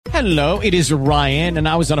Hello, it is Ryan, and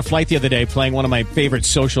I was on a flight the other day playing one of my favorite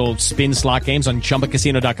social spin slot games on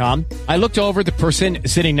ChumbaCasino.com. I looked over at the person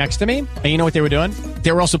sitting next to me, and you know what they were doing?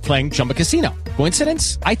 They were also playing Chumba Casino.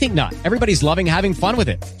 Coincidence? I think not. Everybody's loving having fun with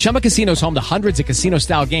it. Chumba Casino is home to hundreds of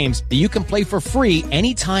casino-style games that you can play for free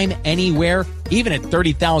anytime, anywhere, even at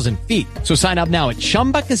 30,000 feet. So sign up now at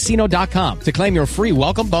ChumbaCasino.com to claim your free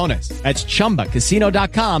welcome bonus. That's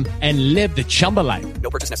ChumbaCasino.com and live the Chumba life.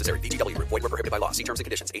 No purchase necessary. VGW. Void where prohibited by law. See terms and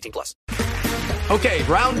conditions. 18 plus. Okay,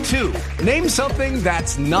 round two. Name something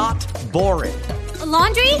that's not boring. A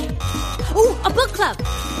laundry? Ooh, a book club.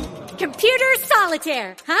 Computer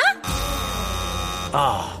solitaire, huh?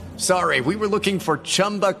 Ah, oh, sorry. We were looking for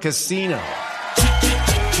Chumba Casino.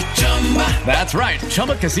 That's right.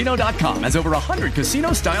 ChumbaCasino.com has over 100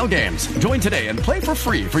 casino-style games. Join today and play for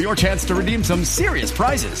free for your chance to redeem some serious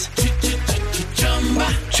prizes.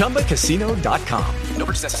 ChumbaCasino.com. No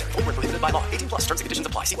purchase necessary. Void where prohibited by law. 18 plus. Terms and conditions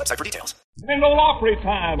apply. See website for details. And old Opry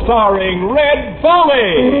time, starring Red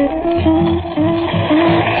Foley.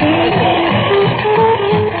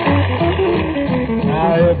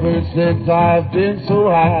 Now ever since I've been so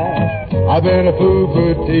high, I've been a fool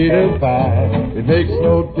for tater pie. It makes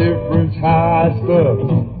no difference how I stuff,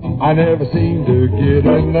 I never seem to get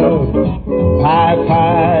enough. Pie,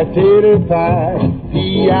 pie, tater pie,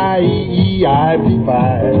 P-I-E-E-I-P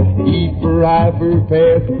pie. E for eye for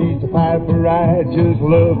pass, P to pie for I just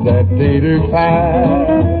love that tater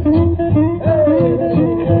pie.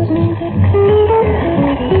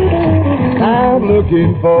 I'm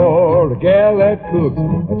looking for a gal that cooks.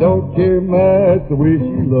 I don't care much the way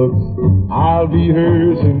she looks. I'll be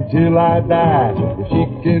hers until I die if she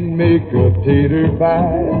can make a tater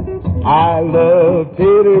pie. I love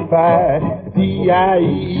tater pie,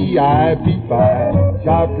 P-I-E-I-P pie.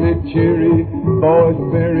 Chocolate cherry,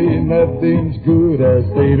 boysenberry, nothing's good as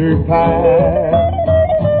tater pie.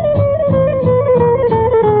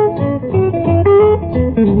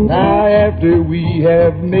 Now after we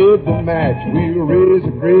have made the match, we'll raise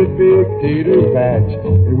a great big tater patch,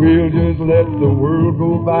 and we'll just let the world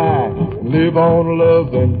go by and live on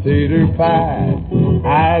love and tater pie.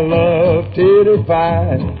 I love tater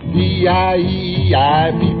pie,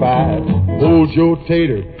 P-I-E-I-P pie. Hold your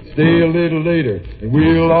tater, stay a little later, and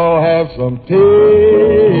we'll all have some tater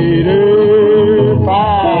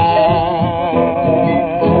pie.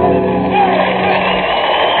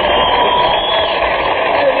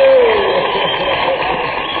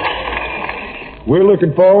 We're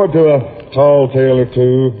looking forward to a tall tale or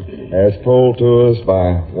two, as told to us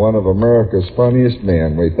by one of America's funniest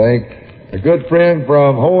men. We thank a good friend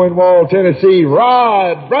from Hohenwald, Tennessee,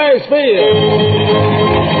 Rod Brasfield.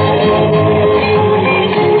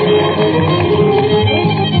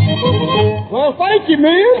 Well, thank you,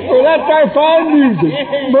 man, for that there fine music.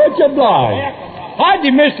 Much obliged.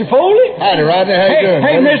 Howdy, Mr. Foley. Howdy, Rodney. How you doing?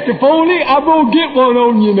 Hey, Mr. Foley, I'm going to get one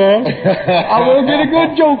on you now. I'm going to get a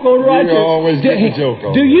good joke on right You here. always get a joke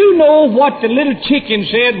on. Do you know what the little chicken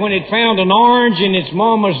said when it found an orange in its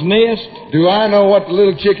mama's nest? Do I know what the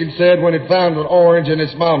little chicken said when it found an orange in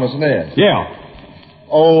its mama's nest? Yeah.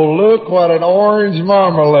 Oh, look what an orange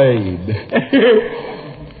marmalade.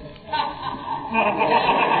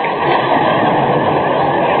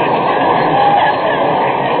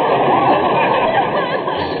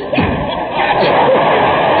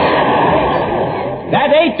 That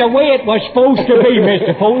ain't the way it was supposed to be,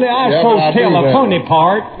 Mr. Foley. I was supposed to tell a funny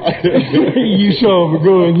part. You son of a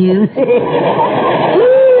gun, you.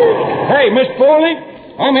 Hey, Mr. Foley,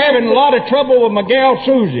 I'm having a lot of trouble with my gal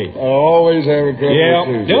Susie. Always having trouble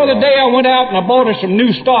with Susie. The other day I went out and I bought her some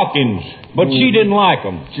new stockings, but she didn't like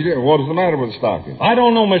them. She didn't. What is the matter with the stockings? I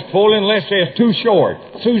don't know, Mr. Foley, unless they're too short.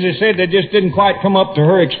 Susie said they just didn't quite come up to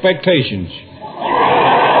her expectations.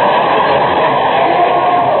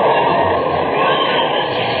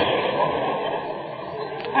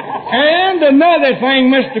 And another thing,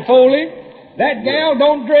 Mr. Foley, that gal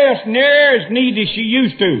don't dress near as neat as she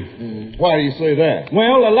used to. Why do you say that?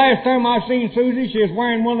 Well, the last time I seen Susie, she was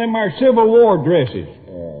wearing one of them our Civil War dresses.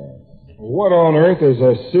 What on earth is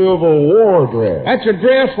a Civil War dress? That's a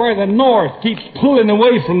dress where the North keeps pulling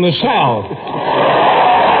away from the South.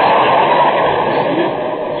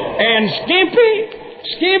 And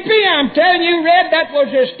Skimpy, I'm telling you, Red, that was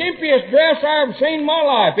the skimpiest dress I ever seen in my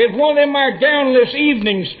life. It's one of them our gownless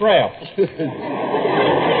evening straps.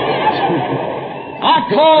 I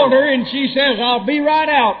called her and she says, I'll be right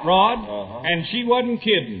out, Rod. And she wasn't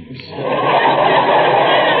kidding.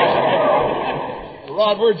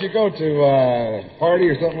 Rod, where'd you go to? A party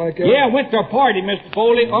or something like that? Yeah, I went to a party, Mr.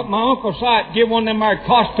 Foley. My Uncle Sipe give one of them our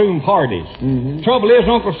costume parties. Trouble is,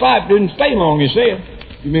 Uncle Sipe didn't stay long, he said.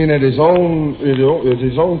 You mean at his own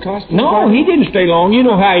costume? No, he didn't stay long. You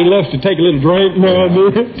know how he loves to take a little drink now and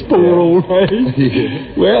then. Poor old thing.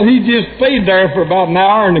 Yeah. Well, he just stayed there for about an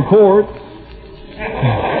hour in the court.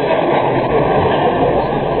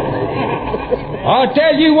 I'll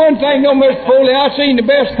tell you one thing, though, Mr. Foley. I seen the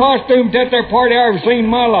best costumes at that party I ever seen in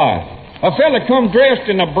my life. A fella come dressed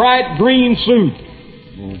in a bright green suit.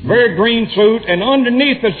 Mm-hmm. Very green suit, and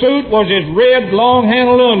underneath the suit was his red,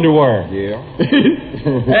 long-handled underwear. Yeah.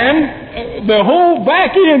 And the whole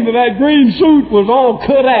back end of that green suit was all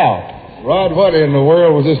cut out. Rod, what in the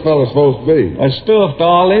world was this fella supposed to be? A stuffed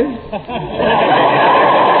olive.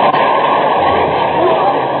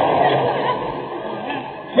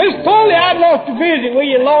 Miss Foley, I'd love to visit with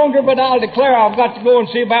you longer, but I'll declare I've got to go and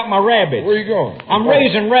see about my rabbits. Where are you going? I'm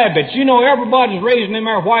raising rabbits. You know, everybody's raising them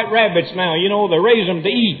there white rabbits now. You know, they raise them to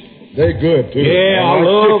eat. They're good, too. Yeah, I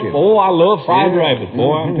love fried Yeah. rabbit.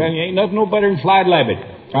 Boy, I'm telling you, ain't nothing no better than fried rabbit.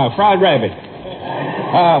 Fried rabbit.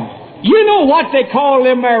 You know what they call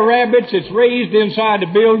them there rabbits that's raised inside the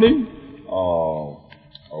building?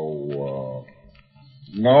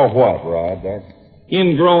 No, what, Rod?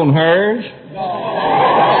 Ingrown hairs.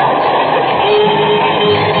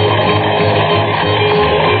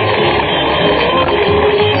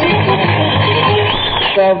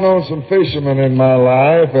 I've known some fishermen in my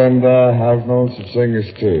life, and I've known some singers,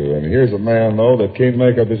 too. And here's a man, though, that can't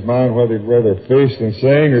make up his mind whether he'd rather fish than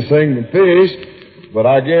sing or sing than fish. But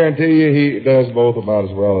I guarantee you he does both about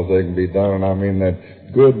as well as they can be done. And I mean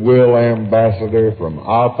that goodwill ambassador from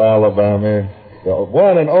Op, Alabama, the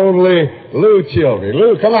one and only Lou Childry.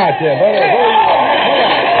 Lou, come out here, buddy.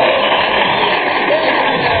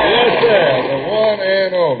 Yes, sir, the one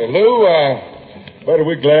and only. Lou, buddy,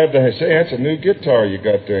 we're glad to say that's a new guitar you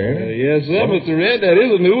got there, ain't it? Yes, sir, Mr. Red. That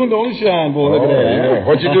is a new one. Don't it shine, boy. Look at that. Yeah.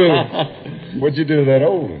 What'd you do to that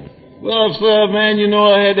old one? Well, sir, man, you know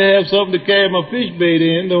I had to have something to carry my fish bait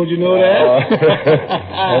in. Don't you know that?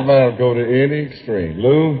 That man'll go to any extreme.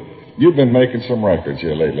 Lou, you've been making some records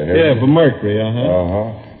here lately, haven't you? Yeah, for Mercury,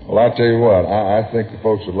 Well, I'll tell you what. I think the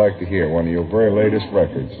folks would like to hear one of your very latest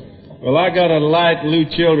records. Well, I got a light Lou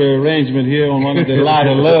Childry arrangement here on one of the Light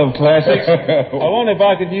of Love classics. I wonder if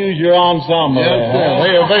I could use your ensemble. Yes, sir.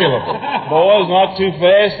 They're available. Boys, not too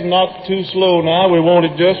fast and not too slow now. We want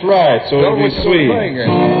it just right, so it'll be sweet.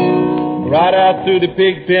 Right out through the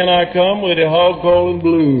pig pen I come with the hog calling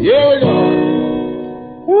blues. Here we go.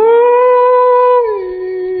 Woo!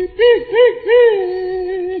 Pig, pig,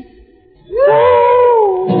 pig!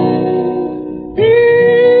 Woo!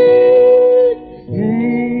 Pig!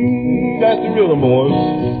 That's the rhythm, boys.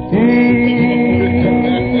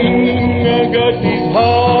 I got these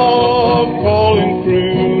hog calling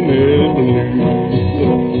crooner blues.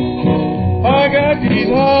 I got these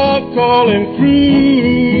hog calling crooner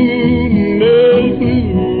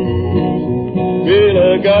blues. Well,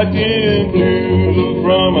 I got them blues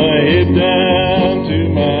from my head down to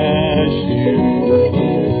my shoes.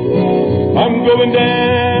 I'm going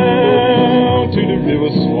down to the river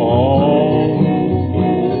swamp.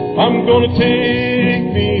 I'm gonna take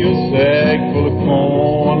me a sack full of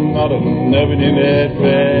corn, not enough in that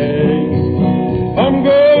bag. I'm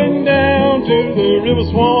going down to the river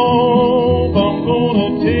swamp. I'm gonna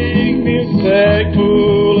take me a sack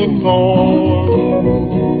full of corn.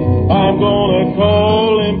 I'm gonna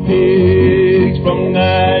call them pigs from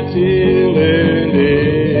night till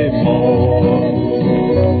early morn.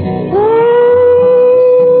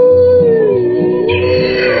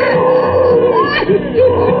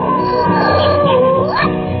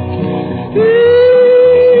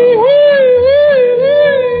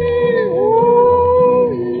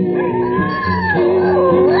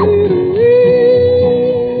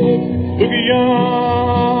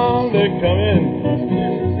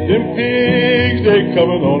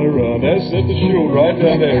 Coming on a run. That's at the show right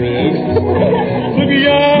down there is. Look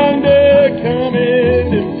yonder coming,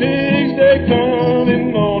 the pigs, they're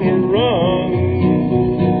coming on a run.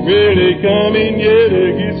 Well, they coming, yeah,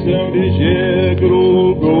 to get some of this, yeah, good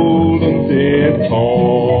old golden dead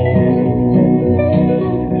corn.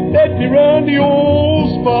 Let me run the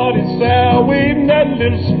old spotted sow, waving that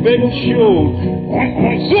little speckled show.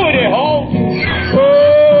 So they hog.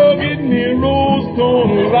 Oh, get me a rose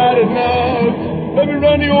corn right now. Let me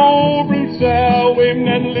run the old blue sow, waving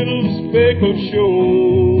that little speckled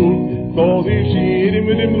show. 'Cause if she hit him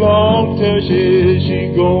with them long tushes,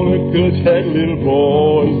 she gonna cut that little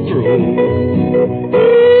boy's throat.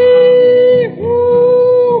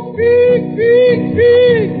 Wee-hoo, pig, pig,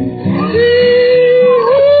 pig. Wee-hoo,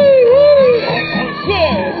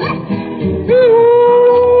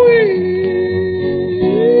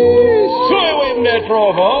 waving that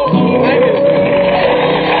trough off. Thank you.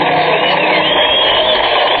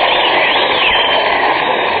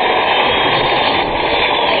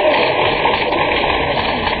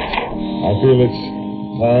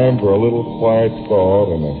 time for a little quiet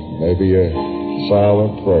thought and maybe a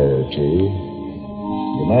silent prayer or two.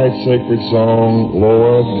 Tonight's sacred song,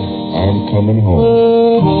 Lord, I'm Coming Home.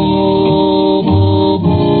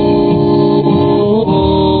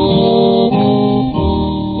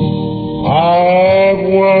 I've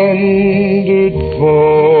wandered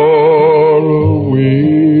far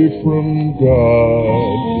away from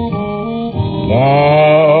God.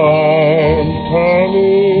 Now I'm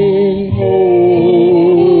coming home.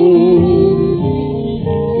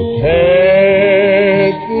 The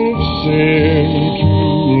path of sin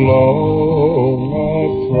too long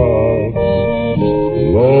I've trod.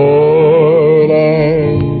 Lord,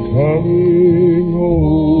 I'm coming home.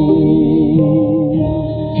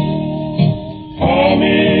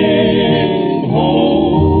 Coming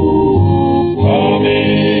home,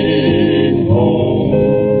 coming home.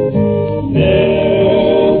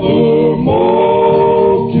 Nevermore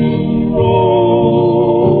to roam.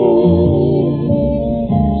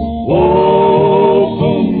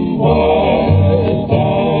 Open wide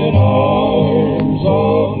thine arms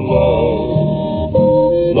of love.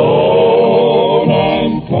 Lord,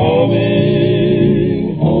 I'm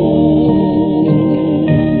coming home.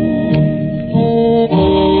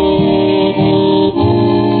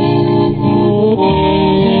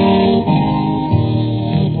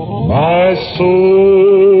 My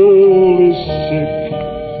soul is sick,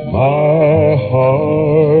 my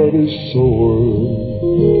heart is sore.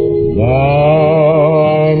 Now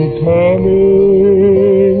I'm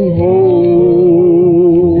coming home.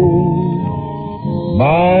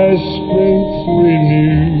 My strength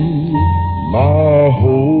renewed, my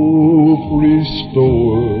hope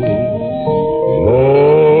restored.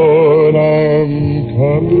 Lord, I'm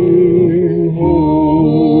coming home.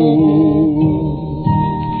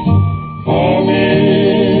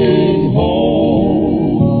 Coming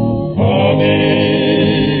home,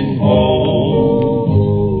 coming home.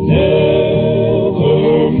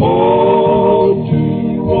 Nevermore to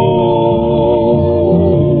roam.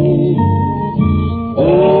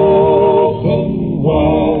 Open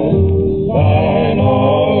wide thine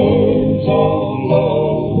arms of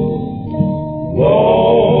love.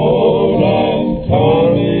 Lord, I'm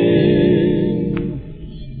coming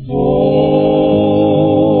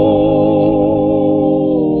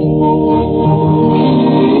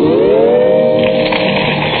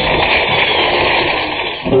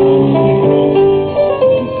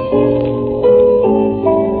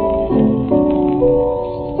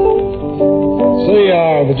See,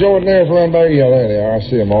 the Jordanaires run back. Yeah, there they are. I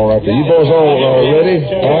see them all right there. You boys all ready?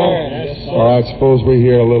 Huh? All right, suppose we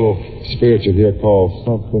hear a little spiritual here called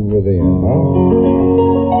Something Within, huh?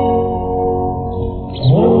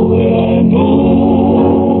 Oh, that I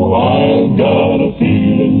know I've got a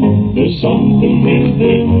feeling there's something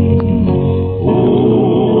within.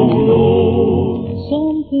 Oh, Lord,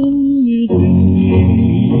 something within me.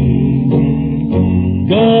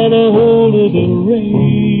 Got a hold of the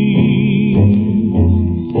rain.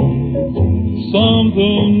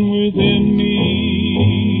 Something within me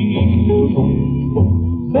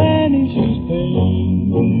vanishes pain.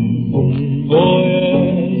 Oh,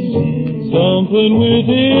 yes, something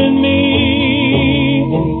within me.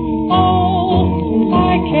 Oh, I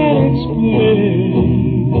can't explain.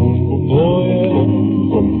 Oh,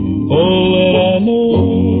 yeah, all that I know.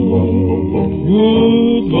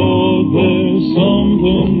 Good Lord, there's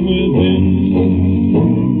something within.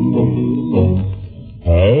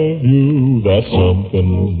 Have you that something?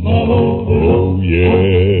 Oh,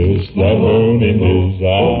 yes, that burning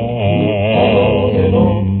desire.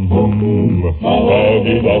 Have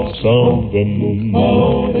you that something?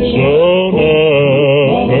 So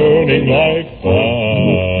now burning like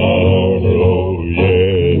fire. Oh,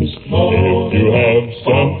 yes, if you have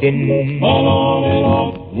something, well,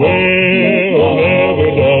 never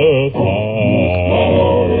does tire.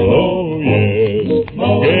 Oh, yes,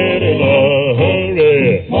 get in a hurry.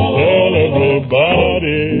 Tell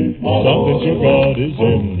everybody something you got is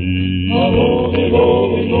in me.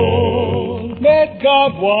 Met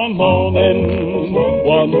God one morning,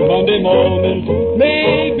 one Monday morning,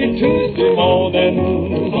 maybe Tuesday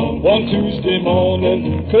morning, one Tuesday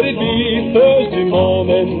morning. Could it be Thursday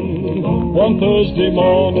morning, one Thursday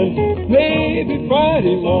morning, maybe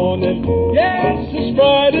Friday morning? Yes, it's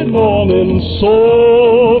Friday morning.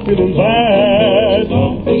 So feeling bad,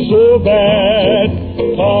 so bad,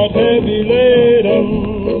 heart heavy laden.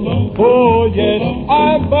 Oh yes,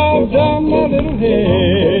 I bowed down my little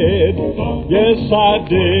head. Yes, I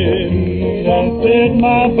did. And said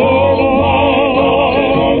my burden.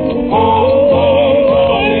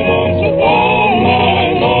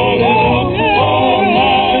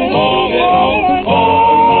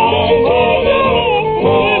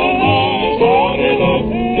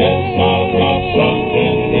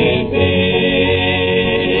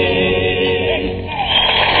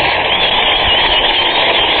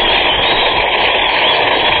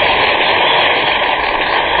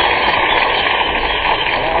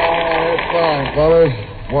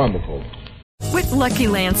 wonderful. With Lucky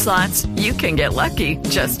Land Slots, you can get lucky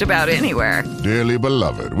just about anywhere. Dearly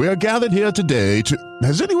beloved, we are gathered here today to...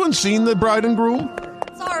 Has anyone seen the bride and groom?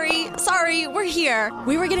 Sorry, we're here.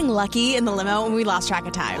 We were getting lucky in the limo and we lost track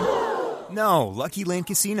of time. No, Lucky Land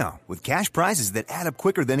Casino, with cash prizes that add up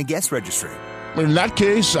quicker than a guest registry. In that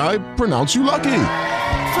case, I pronounce you lucky.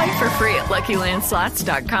 Play for free at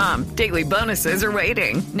LuckyLandSlots.com. Daily bonuses are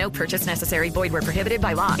waiting. No purchase necessary. Void where prohibited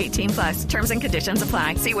by law. 18+. Terms and conditions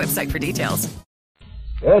apply. See website for details.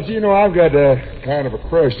 Well, you know, I've got kind of a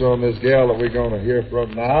crush on this gal that we're going to hear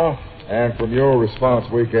from now. And from your response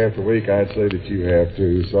week after week, I'd say that you have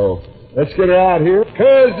too. So let's get her out here.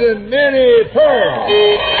 Cousin Minnie Pearl.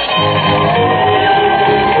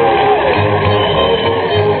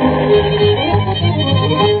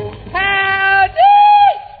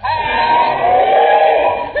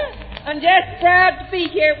 I'm just proud to be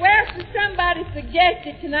here. Well, so somebody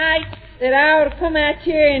suggested tonight that I ought to come out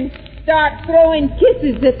here and start throwing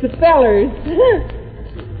kisses at the fellers.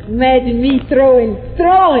 Imagine me throwing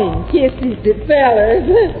kisses at fellers.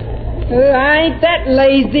 Oh, I ain't that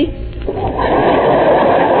lazy.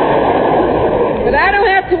 But I don't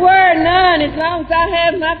have to wear none as long as I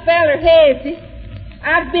have my feller Hezzy.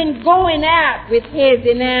 I've been going out with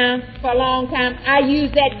Hezzy now for a long time. I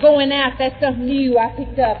use that going out. That's something new I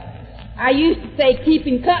picked up. I used to say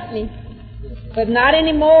keeping company, but not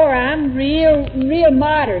anymore. I'm real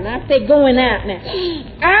modern. I say going out now.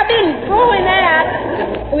 I've been going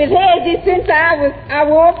out with Hezzy since I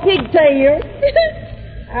wore pigtails.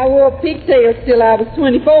 I wore pigtails till I was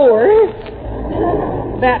 24.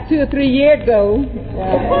 About 2 or 3 years ago.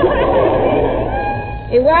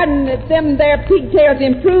 It wasn't that them there pigtails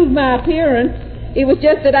improved my appearance. It was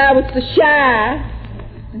just that I was so shy.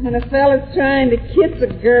 And when a fella's trying to kiss a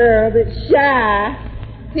girl that's shy,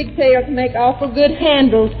 pigtails make awful good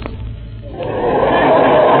handles.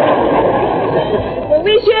 Well,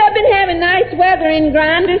 we sure have been having nice weather in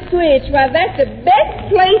Grinder Switch. Well, that's the best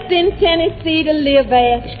place in Tennessee to live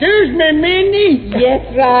at. Excuse me, Minnie. Yes,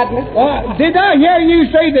 Rodney. Did I hear you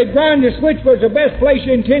say that Grinder Switch was the best place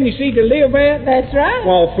in Tennessee to live at? That's right.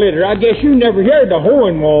 Well, Flitter, I guess you never heard the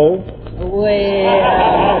Horn Wall.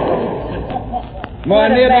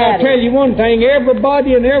 Well, then I'll tell you one thing.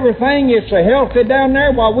 Everybody and everything is so healthy down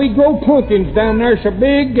there. While we grow pumpkins down there so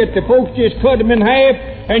big that the folks just cut them in half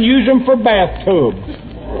and use them for bathtubs.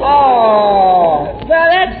 Oh, well,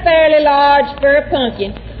 that's fairly large for a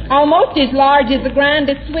pumpkin. Almost as large as a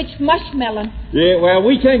Grinder Switch mushmelon. Yeah, well,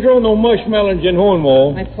 we can't grow no mushmelons in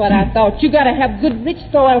Hornwall. That's what I thought. You got to have good, rich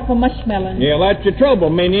soil for mushmelons. Yeah, that's the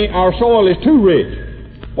trouble, Minnie. Our soil is too rich.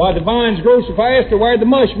 Why, the vines grow so fast to wear the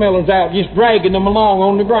mushmelons out, just dragging them along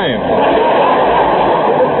on the ground.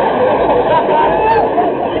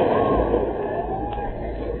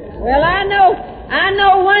 Well, I know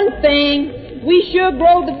one thing. We sure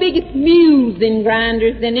grow the biggest mules in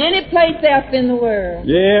grinders than any place else in the world.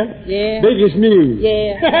 Yeah? Yeah. Biggest mule.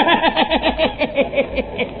 Yeah.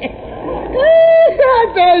 I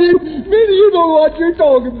tell you, Minnie, you know what you're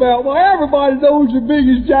talking about. Well, everybody knows the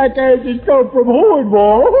biggest jackasses come from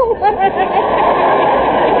Hornwall.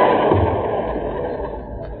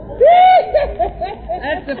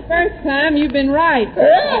 That's the first time you've been right. Yeah,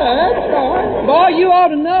 that's right. Boy, you ought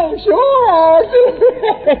to know. Sure, I do.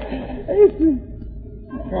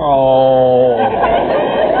 Oh.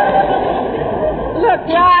 Look,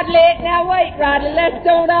 Rodley. Now, wait, Rodley. Let's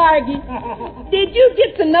don't argue. Did you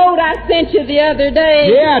get the note I sent you the other day?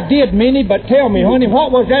 Yeah, I did, Minnie, but tell me, honey,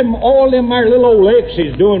 what was that all them there little old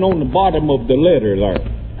X's doing on the bottom of the letter there?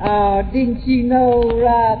 Oh, didn't you know,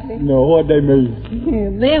 Rodley? No, what'd they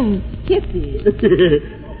mean? Them kisses.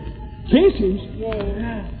 Kisses?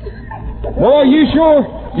 Yeah. Boy, you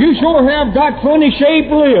sure have got funny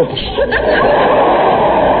shaped lips.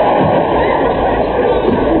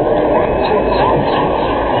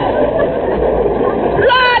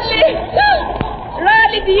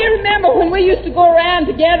 Rodley, do you remember when we used to go around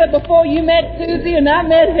together before you met Susie and I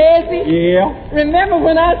met Hezzy? Yeah. Remember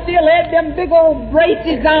when I still had them big old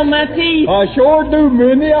braces on my teeth? I sure do,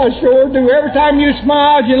 Minnie, I sure do. Every time you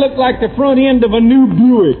smiled, you looked like the front end of a new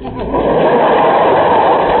Buick.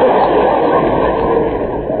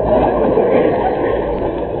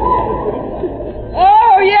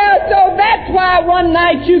 Oh, yeah, so that's why one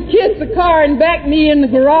night you kissed the car and backed me in the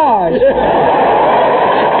garage.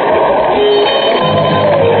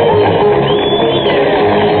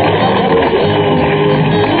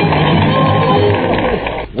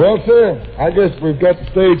 Well, sir, I guess we've got the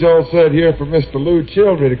stage all set here for Mr. Lou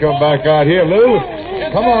Childry to come back out here. Lou,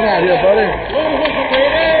 come on out here, buddy.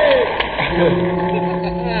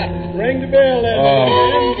 Ring the bell, then.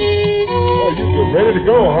 Oh, you good Ready to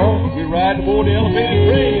go, huh? We're riding aboard the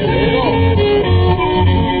elevated train. Here we go.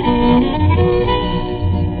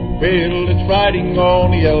 Well, it's riding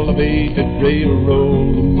on the elevated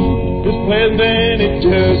railroad. It's pleasant and it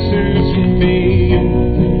just suits me.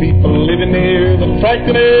 People living near the track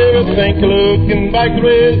that never think of looking back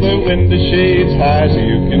there is the window shades high so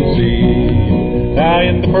you can see. Now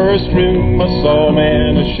in the first room I saw a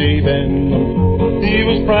man a-shaving. He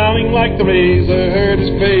was frowning like the razor hurt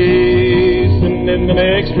his face. And in the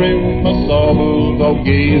next room I saw a bulldog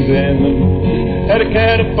gazing. Had a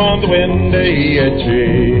cat upon the window he had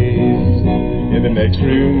chased. In the next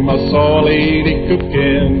room I saw a lady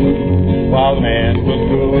cooking while the man was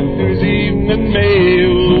going through his evening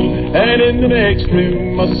mail. And in the next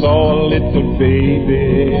room I saw a little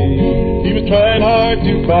baby. He was trying hard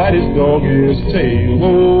to bite his dog's tail.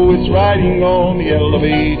 Oh, it's riding on the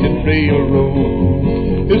elevated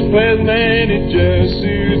railroad. It's pleasant and it just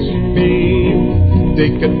suits me.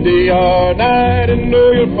 Take a day or night and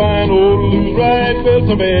know you'll find old Lou's right. Well, it's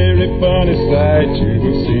a very funny sight you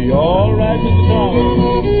will see. All right, Mr. Thomas.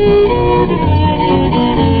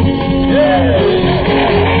 Yeah.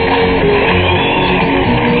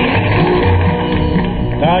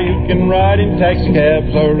 Now you can ride in taxi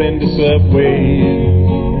cabs or in the subway.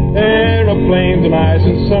 Aeroplanes are nice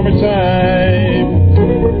in summertime.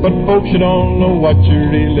 But folks, you don't know what you're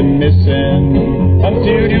really missing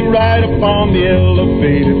until you ride upon the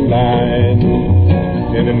elevated line.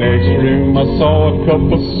 In the next room I saw a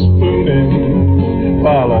couple spooning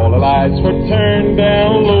while all the lights were turned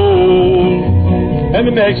down low. And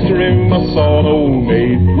the next room I saw an old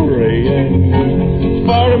maid praying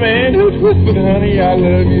for a man who's whispered, honey, I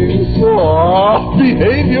love you. So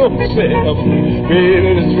behave yourself.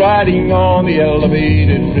 Well, it's riding on the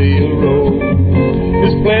elevated railroad.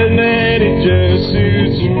 It's pleasant and it just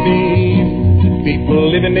suits me. People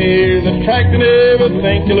living near the track that never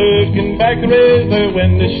think you're looking back. Raise the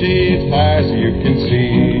window shades high so you can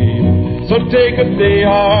see. So take a day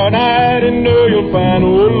or night and know you'll find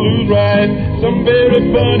old Lou's right. Some very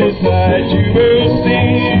funny sight you will see.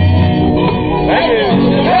 Thank you.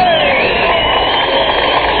 Hey!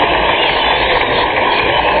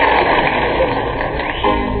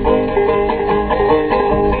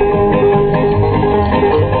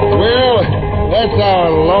 That's our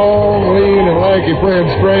long, lean, and lanky friend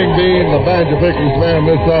Spring Bean, the banjo pickers man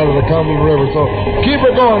this side of the Cumberland River. So keep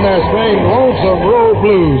it going there, Spring. Lonesome Road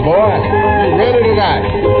Blues, boy. You ready tonight?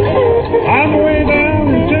 I'm way down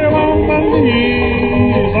and still on my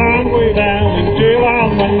knees. I'm way down and still on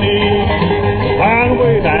my knees. I'm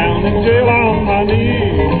way down and still on my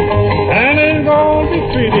knees. And it's gonna be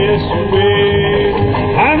sweet this way.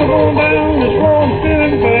 I'm going down this road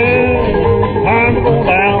feeling bad. I'm going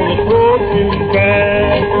down this road feeling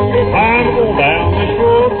bad. I'm going down this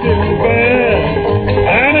road feeling bad.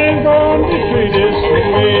 And it's gonna be sweet this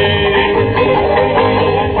way.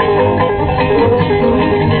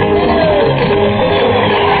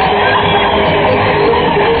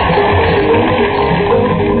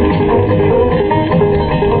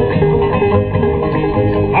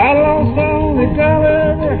 I lost all the girl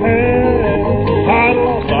ever had. I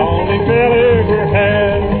lost all the girl ever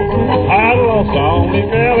had. I lost all the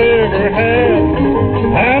girl ever had.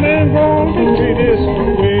 And it's gonna be sweet this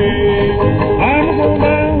way. I'm going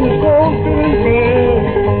down this road feeling bad.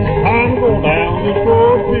 I'm going down this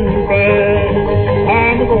road feeling bad.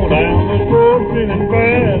 I'm going down this road feeling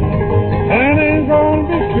bad. And it's gonna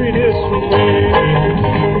be sweet this way.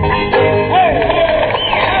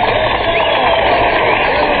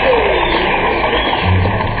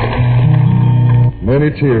 Many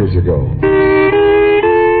tears ago.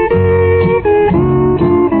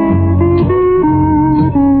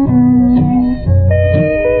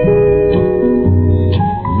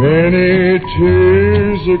 Many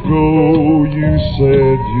tears ago you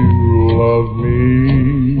said you loved me.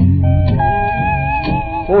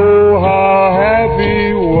 Oh, how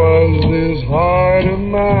happy was this heart of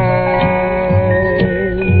mine.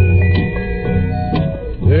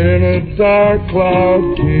 Then a dark cloud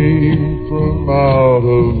came from out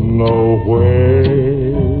of nowhere,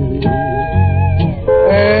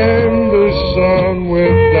 and the sun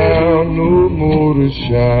went down no more to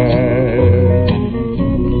shine.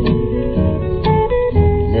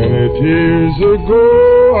 Many years ago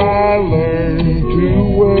I learned to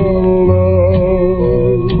well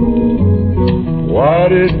love, what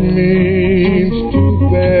it means to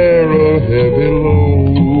bear a heavy load.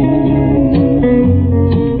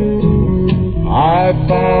 I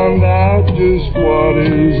found out just what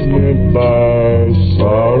is meant by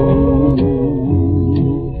sorrow.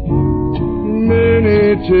 Many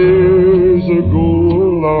tears ago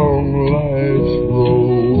along life's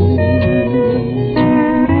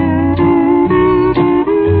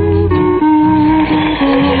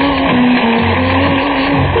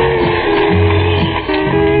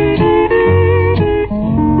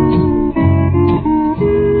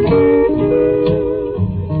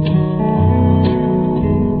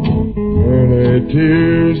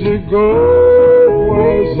Years ago it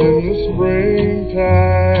was in the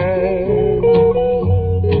springtime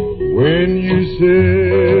when you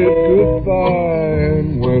said goodbye and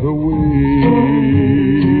went away.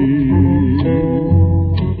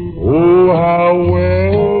 Oh, how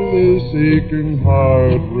well this aching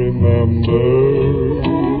heart remembers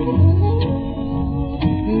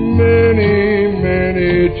many,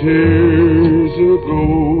 many tears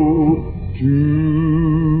ago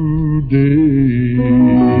today.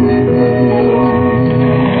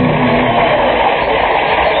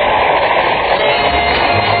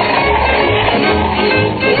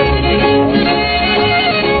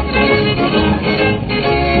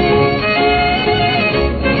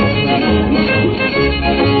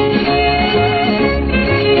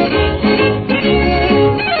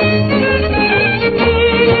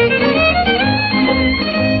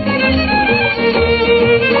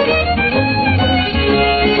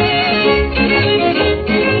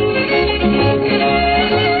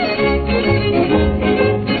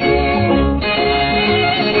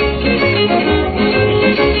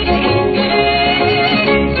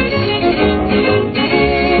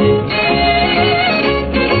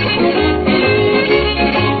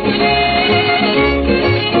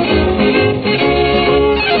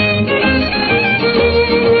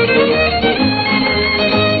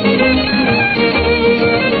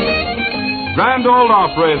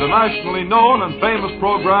 Opry, the nationally known and famous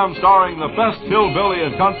program starring the best hillbilly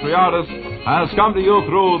and country artists, has come to you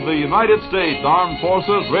through the United States Armed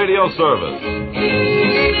Forces Radio Service.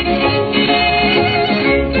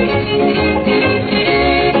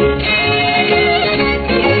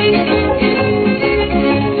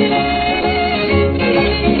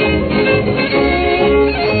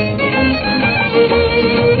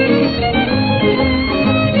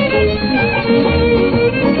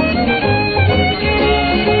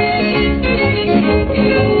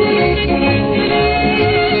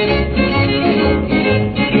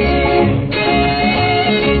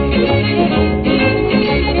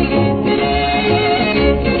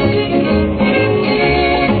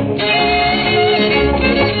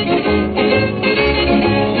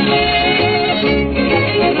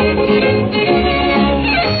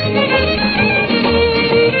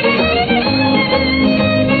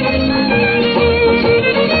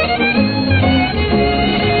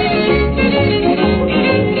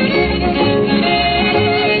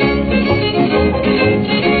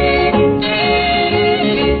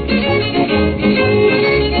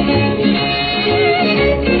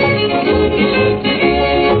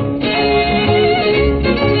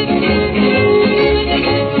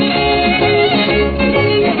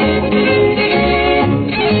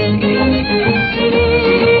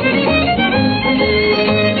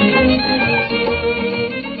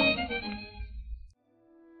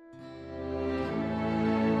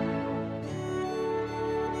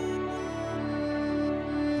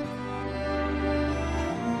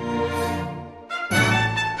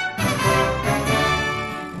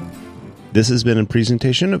 This has been a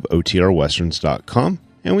presentation of OTRWesterns.com,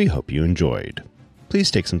 and we hope you enjoyed. Please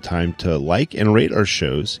take some time to like and rate our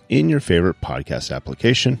shows in your favorite podcast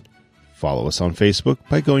application. Follow us on Facebook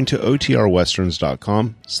by going to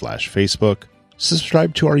OTRWesterns.com/Facebook.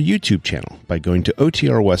 Subscribe to our YouTube channel by going to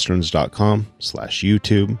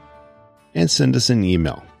OTRWesterns.com/YouTube. And send us an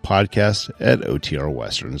email,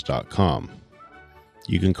 podcast@OTRWesterns.com.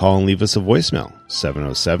 You can call and leave us a voicemail,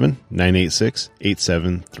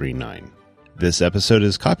 707-986-8739. This episode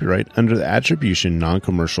is copyright under the Attribution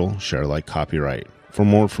Non-Commercial Share-alike copyright. For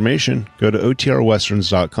more information, go to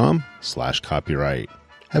OTRWesterns.com/copyright.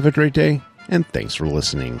 Have a great day, and thanks for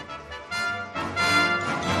listening.